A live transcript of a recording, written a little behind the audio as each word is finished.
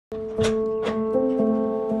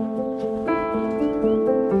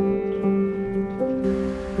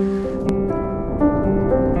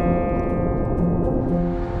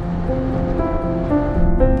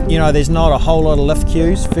know, there's not a whole lot of lift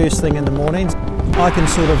queues first thing in the mornings. I can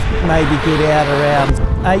sort of maybe get out around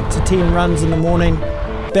 8 to 10 runs in the morning,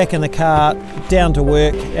 back in the car, down to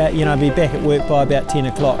work, you know, be back at work by about 10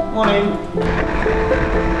 o'clock. Morning.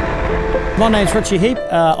 My name's Richie Heap.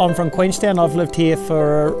 I'm from Queenstown. I've lived here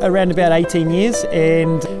for around about 18 years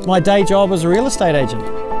and my day job is a real estate agent.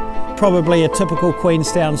 Probably a typical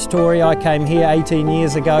Queenstown story. I came here 18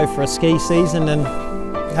 years ago for a ski season and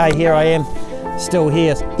hey, here I am, still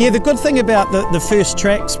here. Yeah, the good thing about the first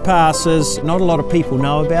tracks pass is not a lot of people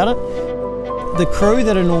know about it. The crew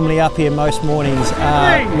that are normally up here most mornings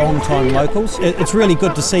are long-time locals. It's really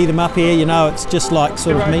good to see them up here, you know, it's just like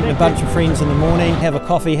sort of meeting a bunch of friends in the morning, have a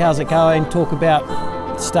coffee, how's it going, talk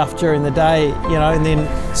about stuff during the day, you know, and then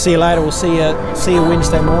see you later, we'll see you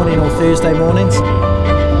Wednesday morning or Thursday mornings.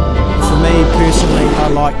 For me personally, I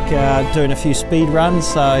like doing a few speed runs,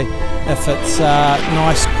 so if it's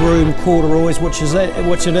nice groomed corduroys, which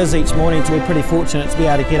it is each morning, so we're pretty fortunate to be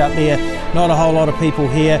able to get up there. Not a whole lot of people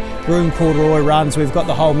here. Groomed corduroy runs, we've got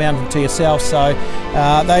the whole mountain to yourself, so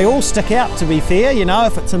they all stick out, to be fair. You know,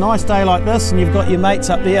 if it's a nice day like this and you've got your mates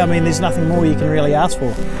up there, I mean, there's nothing more you can really ask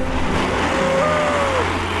for.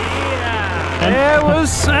 Yeah, it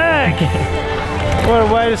was sick! What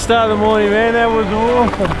a way to start the morning, man, that was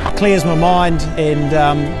awesome. Clears my mind and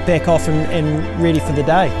back off and ready for the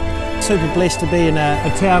day. Super blessed to be in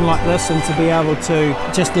a town like this and to be able to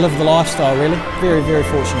just live the lifestyle, really. Very, very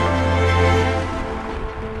fortunate.